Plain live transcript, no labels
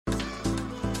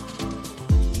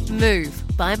Move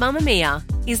by Mamamia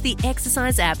is the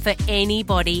exercise app for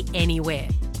anybody, anywhere.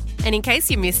 And in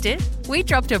case you missed it, we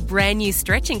dropped a brand new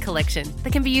stretching collection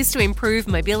that can be used to improve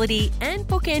mobility and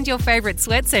bookend your favourite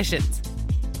sweat sessions.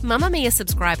 Mamamia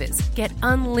subscribers get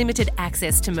unlimited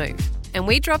access to Move, and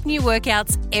we drop new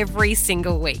workouts every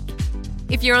single week.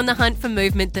 If you're on the hunt for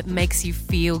movement that makes you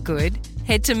feel good,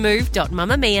 head to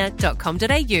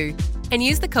move.mamamia.com.au and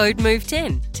use the code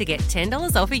MOVE10 to get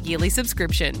 $10 off a yearly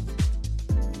subscription.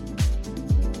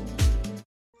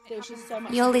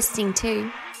 You're listening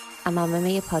to a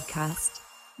Mamamia podcast.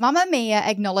 Mamamia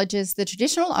acknowledges the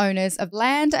traditional owners of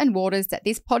land and waters that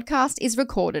this podcast is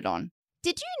recorded on.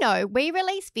 Did you know we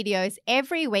release videos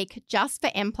every week just for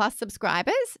M Plus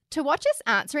subscribers? To watch us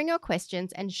answering your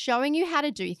questions and showing you how to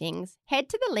do things, head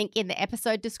to the link in the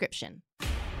episode description.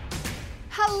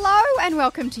 Hello and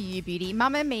welcome to You Beauty,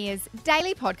 Mamamia's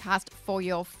daily podcast for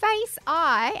your face.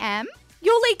 I am...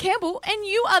 You're Lee Campbell and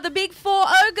you are the big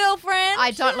 4-0 girlfriend.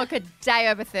 I don't look a day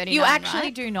over 39, You actually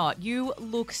right? do not. You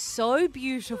look so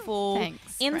beautiful.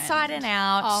 Thanks, inside friend. and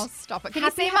out. Oh, stop it. Can you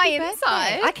see my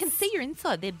inside? I can see your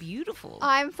inside. They're beautiful.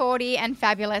 I'm 40 and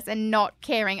fabulous and not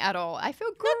caring at all. I feel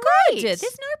great. Good. There's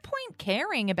no point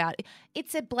caring about it.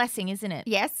 It's a blessing, isn't it?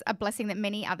 Yes, a blessing that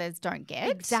many others don't get.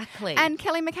 Exactly. And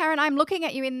Kelly McCarran, I'm looking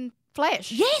at you in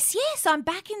flesh. Yes, I'm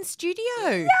back in studio.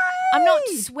 Yay! I'm not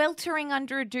sweltering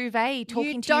under a duvet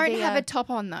talking to you. You don't have a top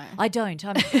on though. I don't.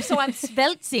 I'm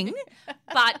svelting,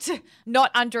 but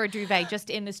not under a duvet, just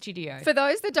in the studio. For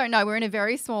those that don't know, we're in a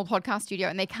very small podcast studio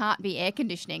and there can't be air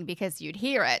conditioning because you'd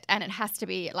hear it and it has to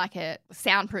be like a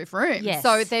soundproof room. Yes.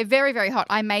 So they're very, very hot.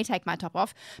 I may take my top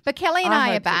off. But Kelly and I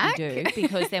are hope back. that you do,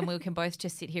 because then we can both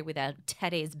just sit here with our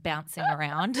tatties bouncing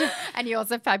around. And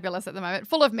yours are fabulous at the moment.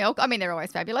 Full of milk. I mean, they're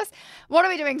always fabulous. What are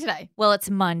we doing today? Well, it's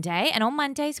Monday, and on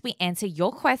Mondays we answer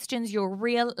your questions, your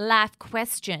real life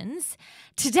questions.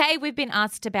 Today we've been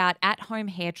asked about at-home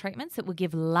hair treatments that will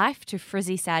give life to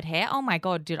frizzy, sad hair. Oh my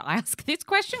God, did I ask this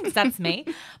question? Because that's me.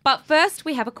 But first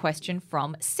we have a question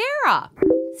from Sarah.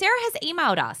 Sarah has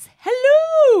emailed us.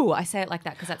 Hello. I say it like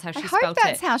that because that's how she spelled it. I hope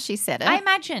that's how she said it. I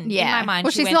imagine in my mind.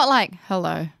 Well, she's not like,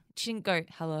 hello. She didn't go,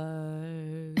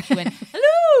 hello. She went,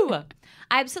 hello.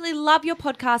 I absolutely love your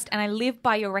podcast and I live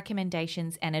by your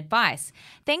recommendations and advice.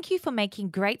 Thank you for making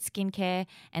great skincare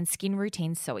and skin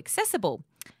routines so accessible.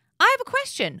 I have a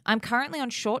question. I'm currently on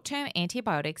short-term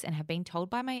antibiotics and have been told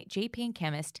by my GP and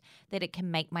chemist that it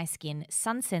can make my skin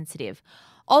sun sensitive.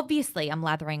 Obviously, I'm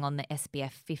lathering on the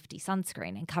SPF 50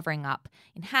 sunscreen and covering up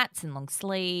in hats and long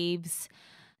sleeves.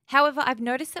 However, I've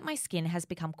noticed that my skin has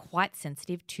become quite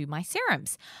sensitive to my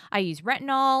serums. I use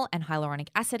retinol and hyaluronic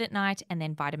acid at night and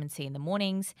then vitamin C in the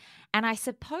mornings. And I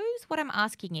suppose what I'm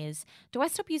asking is, do I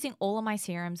stop using all of my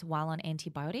serums while on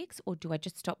antibiotics or do I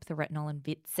just stop the retinol and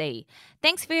Vit C?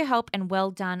 Thanks for your help and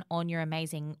well done on your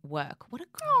amazing work. What a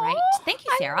great... Thank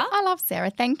you, Sarah. I love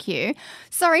Sarah. Thank you.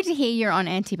 Sorry to hear you're on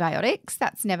antibiotics.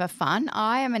 That's never fun.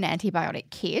 I am an antibiotic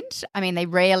kid. I mean, they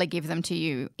rarely give them to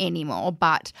you anymore,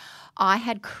 but I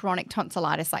had chronic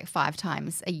tonsillitis like 5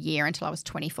 times a year until I was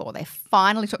 24. They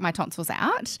finally took my tonsils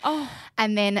out. Oh.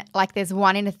 And then like there's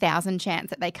 1 in 1,000 chance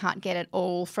that they can't get it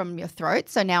all from your throat.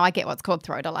 So now I get what's called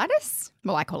throatolitis.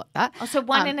 Well, I call it that. Oh, so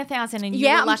 1 in 1,000 and you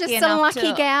yeah, were lucky I'm just enough a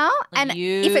lucky gal. And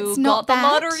you if it's not got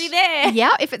that, the lottery there.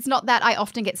 Yeah, if it's not that, I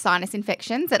often get sinus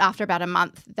infections that after about a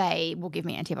month they will give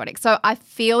me antibiotics. So I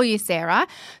feel you, Sarah.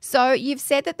 So you've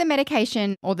said that the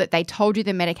medication or that they told you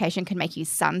the medication can make you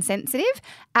sun sensitive.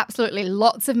 Absolutely.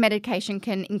 Lots of medication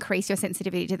can increase your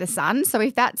sensitivity to the sun. So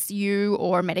if that's you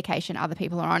or medication other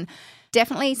people are on,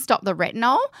 definitely stop the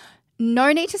retinol.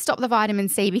 No need to stop the vitamin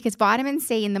C because vitamin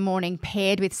C in the morning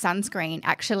paired with sunscreen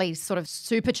actually sort of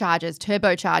supercharges,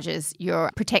 turbocharges your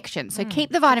protection. So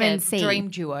keep the vitamin C. Dream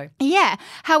duo. Yeah.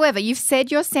 However, you've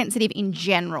said you're sensitive in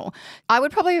general. I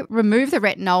would probably remove the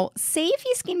retinol. See if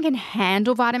your skin can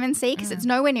handle vitamin C because it's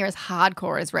nowhere near as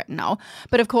hardcore as retinol.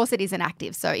 But of course, it is an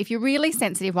active. So if you're really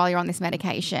sensitive while you're on this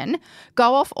medication,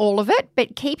 go off all of it,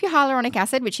 but keep your hyaluronic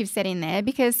acid, which you've said in there,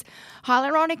 because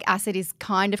hyaluronic acid is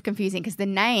kind of confusing because the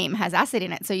name has acid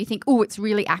in it. So you think, oh, it's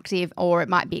really active or it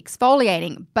might be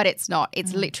exfoliating, but it's not.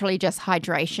 It's literally just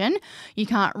hydration. You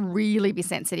can't really be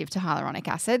sensitive to hyaluronic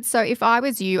acid. So if I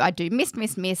was you, I'd do mist,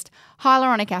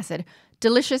 hyaluronic acid,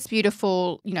 delicious,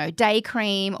 beautiful, day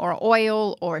cream or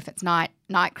oil, or if it's night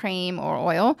cream or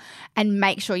oil, and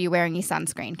make sure you're wearing your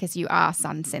sunscreen because you are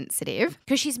sun sensitive.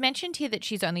 Because she's mentioned here that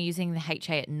she's only using the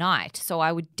HA at night, so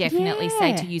I would definitely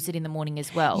say to use it in the morning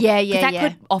as well. Yeah. That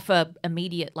could offer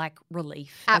immediate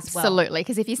relief as well. Absolutely,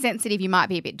 because if you're sensitive, you might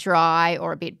be a bit dry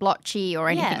or a bit blotchy or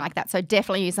anything like that. So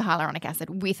definitely use the hyaluronic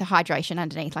acid with a hydration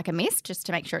underneath, like a mist, just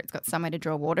to make sure it's got somewhere to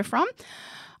draw water from.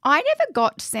 I never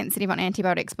got sensitive on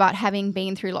antibiotics, but having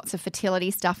been through lots of fertility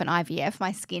stuff and IVF,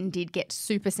 my skin did get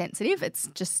super sensitive. It's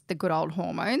just the good old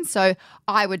hormones. So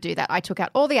I would do that. I took out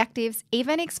all the actives,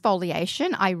 even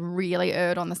exfoliation. I really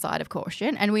erred on the side of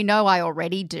caution, and we know I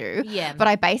already do. Yeah. But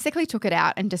I basically took it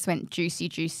out and just went juicy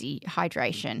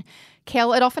hydration.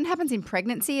 Kel, it often happens in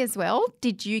pregnancy as well.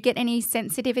 Did you get any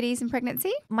sensitivities in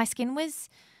pregnancy? My skin was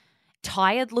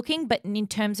tired looking, but in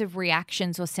terms of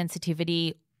reactions or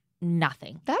sensitivity,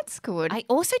 nothing. That's good. I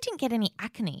also didn't get any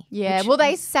acne. Yeah, well,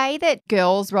 they say that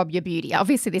girls rob your beauty.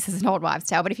 Obviously, this is an old wives'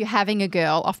 tale, but if you're having a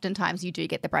girl, oftentimes you do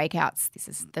get the breakouts. This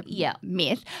is the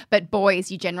myth. But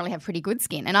boys, you generally have pretty good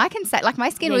skin. And I can say, like,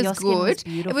 my skin was your good. skin was It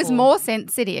beautiful. was more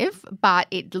sensitive, but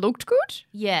it looked good.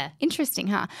 Yeah. Interesting,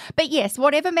 huh? But yes,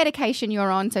 whatever medication you're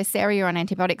on, so Sarah, you're on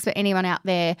antibiotics, for anyone out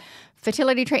there,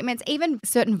 fertility treatments, even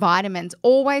certain vitamins,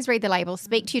 always read the label,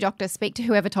 speak to your doctor, speak to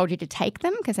whoever told you to take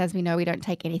them, because as we know, we don't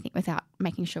take anything without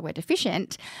making sure we're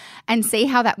deficient, and see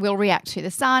how that will react to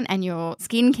the sun and your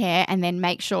skincare, and then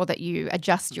make sure that you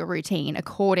adjust your routine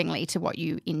accordingly to what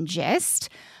you ingest.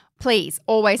 Please,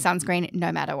 always sunscreen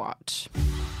no matter what.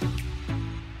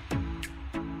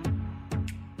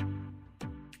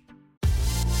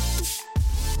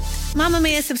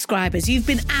 Mamamia subscribers, you've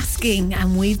been asking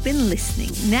and we've been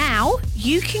listening. Now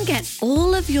you can get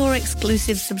all of your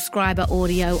exclusive subscriber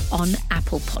audio on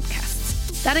Apple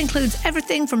Podcasts. That includes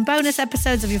everything from bonus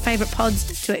episodes of your favourite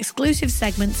pods to exclusive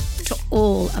segments to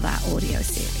all of our audio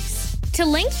series. To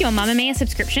link your Mamamia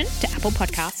subscription to Apple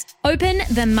Podcasts, open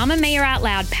the Mamamia Out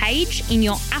Loud page in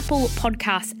your Apple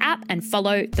Podcasts app and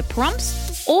follow the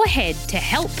prompts, or head to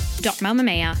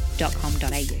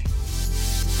help.mamamia.com.au.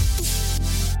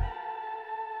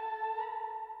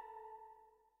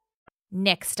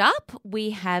 Next up, we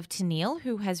have Tennille,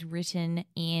 who has written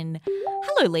in,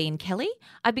 "Hello, Lee and Kelly.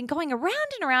 I've been going around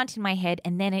and around in my head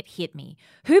and then it hit me.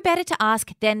 Who better to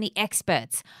ask than the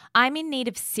experts? I'm in need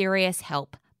of serious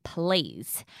help,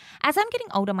 please. As I'm getting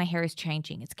older, my hair is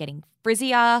changing. It's getting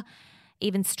frizzier.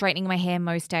 Even straightening my hair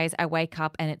most days, I wake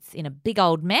up and it's in a big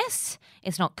old mess.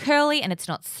 It's not curly and it's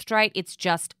not straight. It's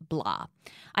just blah.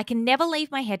 I can never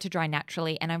leave my hair to dry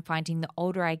naturally, and I'm finding the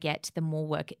older I get, the more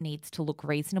work it needs to look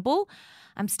reasonable.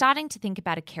 I'm starting to think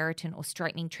about a keratin or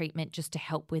straightening treatment just to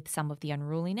help with some of the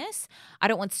unruliness. I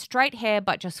don't want straight hair,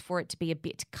 but just for it to be a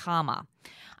bit calmer.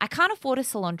 I can't afford a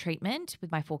salon treatment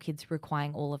with my 4 kids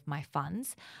requiring all of my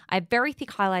funds. I have very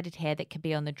thick highlighted hair that can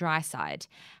be on the dry side.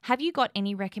 Have you got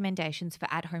any recommendations for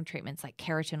at-home treatments like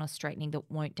keratin or straightening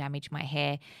that won't damage my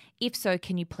hair? If so,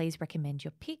 can you please recommend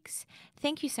your picks?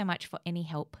 Thank you so much for any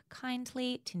help.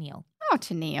 Kindly, Tennille." Oh,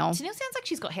 Tennille. Tennille sounds like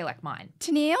she's got hair like mine.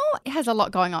 Tennille has a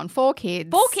lot going on. 4 kids.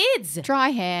 4 kids. Dry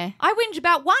hair. I whinge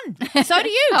about 1. So do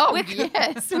you. Oh,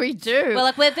 yes, we do.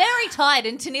 We're very tired,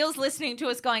 and Tennille's listening to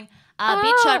us going,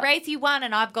 bitch, I raised you 1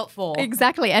 and I've got 4.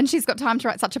 Exactly. And she's got time to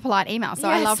write such a polite email. So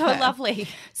I love her. so lovely.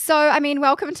 So, I mean,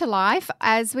 welcome to life.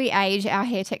 As we age, our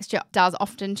hair texture does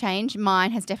often change.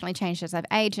 Mine has definitely changed as I've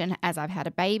aged and as I've had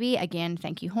a baby. Again,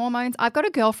 thank you, hormones. I've got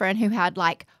a girlfriend who had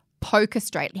like poker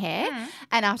straight hair,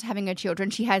 and after having her children,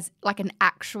 she has like an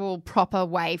actual proper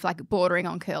wave, like bordering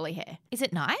on curly hair. Is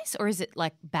it nice or is it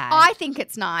like bad? I think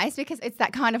it's nice because it's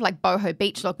that kind of like boho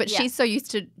beach look, but she's so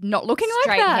used to not looking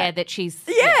straight like that. hair that she's...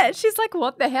 Yeah, she's like,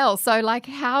 what the hell? So like,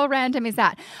 how random is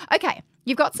that? Okay,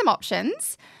 you've got some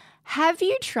options. Have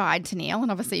you tried, Tennille?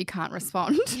 And obviously you can't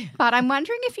respond, but I'm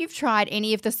wondering if you've tried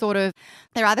any of the sort of,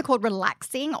 they're either called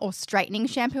relaxing or straightening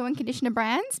shampoo and conditioner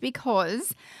brands,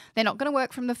 because they're not going to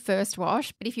work from the first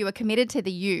wash, but if you are committed to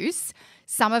the use,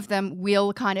 some of them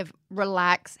will kind of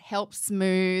relax, help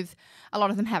smooth. A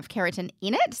lot of them have keratin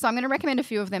in it. So I'm going to recommend a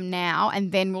few of them now,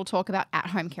 and then we'll talk about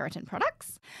at-home keratin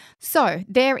products. So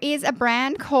there is a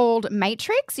brand called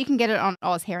Matrix. You can get it on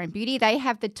Oz Hair and Beauty. They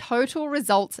have the Total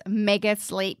Results Mega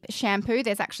Sleep Shampoo.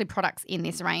 There's actually products in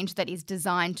this range that is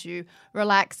designed to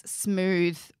relax,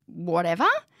 smooth, whatever.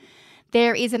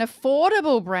 There is an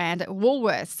affordable brand at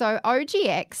Woolworths. So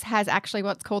OGX has actually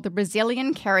what's called the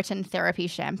Brazilian Keratin Therapy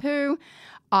Shampoo.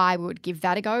 I would give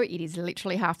that a go. It is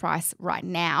literally half price right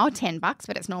now, $10,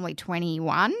 but it's normally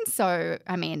 $21. So,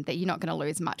 I mean, you're not going to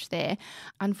lose much there.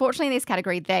 Unfortunately, in this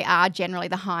category, they are generally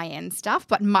the high-end stuff,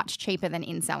 but much cheaper than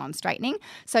in-salon straightening.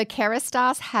 So,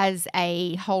 Kerastase has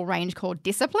a whole range called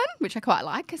Discipline, which I quite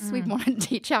like because we want to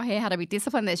teach our hair how to be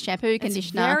disciplined. There's shampoo,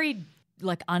 conditioner. It's very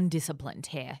like undisciplined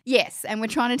hair. Yes, and we're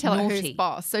trying to tell it who's Naughty.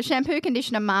 boss. So shampoo,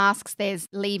 conditioner, masks, there's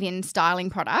leave-in styling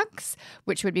products,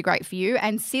 which would be great for you.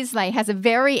 And Sisley has a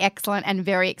very excellent and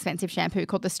very expensive shampoo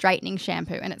called the straightening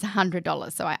shampoo, and it's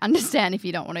 $100. So I understand if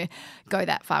you don't want to go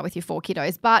that far with your 4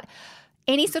 kiddos. But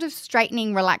Any sort of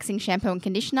straightening, relaxing shampoo and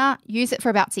conditioner, use it for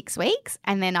about 6 weeks,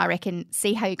 and then I reckon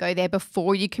see how you go there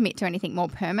before you commit to anything more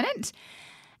permanent.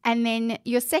 And then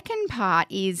your second part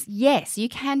is, yes, you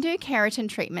can do keratin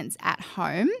treatments at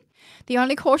home. The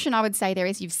only caution I would say there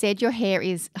is you've said your hair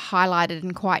is highlighted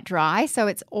and quite dry, so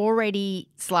it's already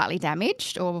slightly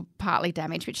damaged or partly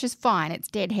damaged, which is fine. It's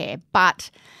dead hair.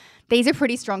 But these are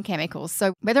pretty strong chemicals.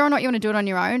 So whether or not you want to do it on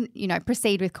your own,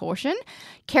 proceed with caution.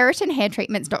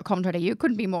 Keratinhairtreatments.com.au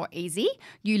couldn't be more easy.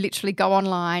 You literally go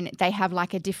online. They have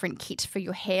like a different kit for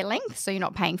your hair length, so you're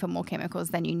not paying for more chemicals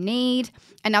than you need.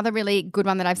 Another really good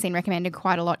one that I've seen recommended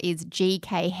quite a lot is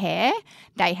GK Hair.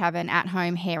 They have an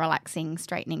at-home hair relaxing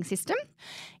straightening system.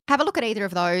 Have a look at either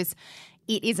of those.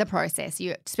 It is a process.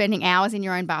 You're spending hours in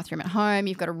your own bathroom at home.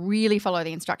 You've got to really follow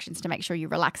the instructions to make sure you're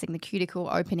relaxing the cuticle,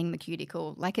 opening the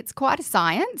cuticle. Like, it's quite a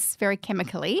science, very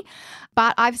chemically.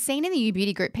 But I've seen in the U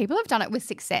Beauty group, people have done it with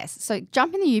success. So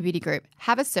jump in the U Beauty group,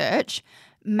 have a search,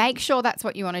 make sure that's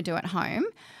what you want to do at home.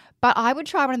 But I would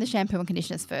try one of the shampoo and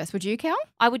conditioners first. Would you, Kel?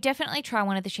 I would definitely try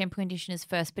one of the shampoo and conditioners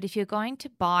first. But if you're going to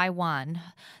buy one,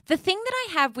 the thing that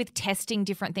I have with testing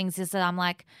different things is that I'm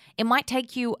like, it might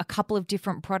take you a couple of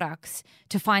different products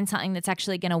to find something that's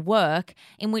actually going to work,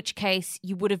 in which case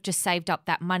you would have just saved up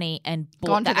that money and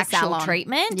bought the actual salon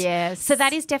treatment. Yes. So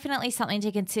that is definitely something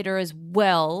to consider as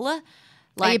well.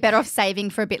 Are you better off saving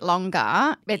for a bit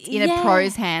longer? It's in a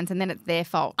pro's hands and then it's their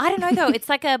fault. I don't know though. It's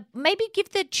like maybe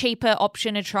give the cheaper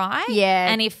option a try.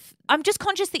 Yeah. And if I'm just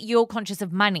conscious that you're conscious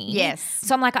of money. Yes.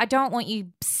 So I'm like, I don't want you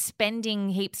spending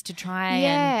heaps to try.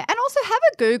 Yeah. And also have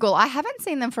a Google. I haven't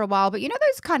seen them for a while, but you know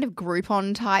those kind of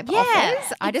Groupon type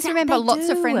offers? I just remember lots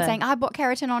of friends saying, I bought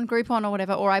keratin on Groupon or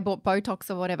whatever, or I bought Botox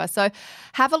or whatever. So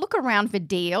have a look around for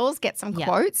deals, get some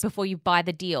quotes. Before you buy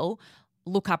the deal,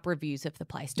 look up reviews of the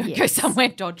place. Don't go somewhere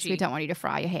dodgy. So we don't want you to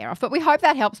fry your hair off. But we hope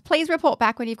that helps. Please report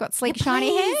back when you've got sleek,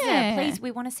 shiny hair. Please,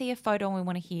 we want to see a photo and we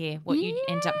want to hear what you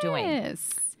end up doing. Yes.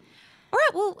 All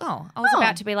right, well, I was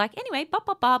about to be like, anyway, but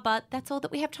that's all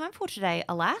that we have time for today,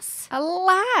 alas.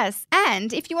 Alas.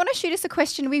 And if you want to shoot us a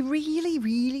question, we really,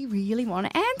 really, really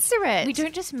want to answer it. We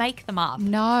don't just make them up.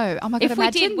 No. Oh my God, if we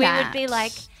did, that. we would be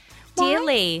like, Dear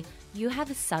Lee, you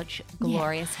have such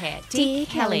glorious hair. Dear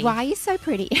Kelly, why are you so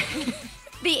pretty?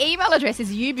 The email address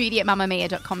is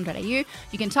youbeauty@mamamia.com.au.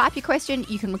 You can type your question,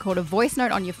 you can record a voice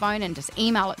note on your phone and just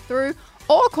email it through,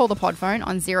 or call the pod phone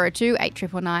on 02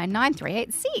 8999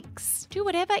 9386. Do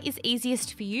whatever is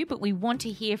easiest for you, but we want to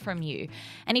hear from you.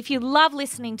 And if you love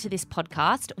listening to this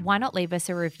podcast, why not leave us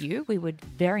a review? We would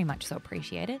very much so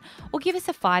appreciate it. Or give us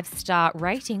a 5-star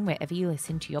rating wherever you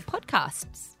listen to your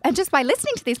podcasts. And just by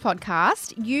listening to this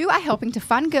podcast, you are helping to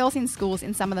fund girls in schools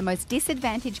in some of the most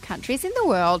disadvantaged countries in the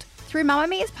world through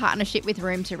Mamamia's partnership with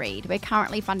Room to Read. We're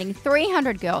currently funding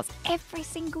 300 girls every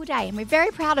single day, and we're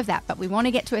very proud of that, but we want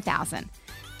to get to 1,000.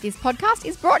 This podcast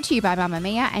is brought to you by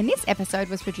Mamamia, and this episode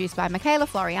was produced by Michaela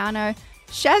Floriano.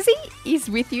 Shazzy is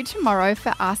with you tomorrow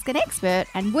for Ask an Expert,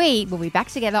 and we will be back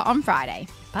together on Friday.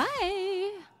 Bye.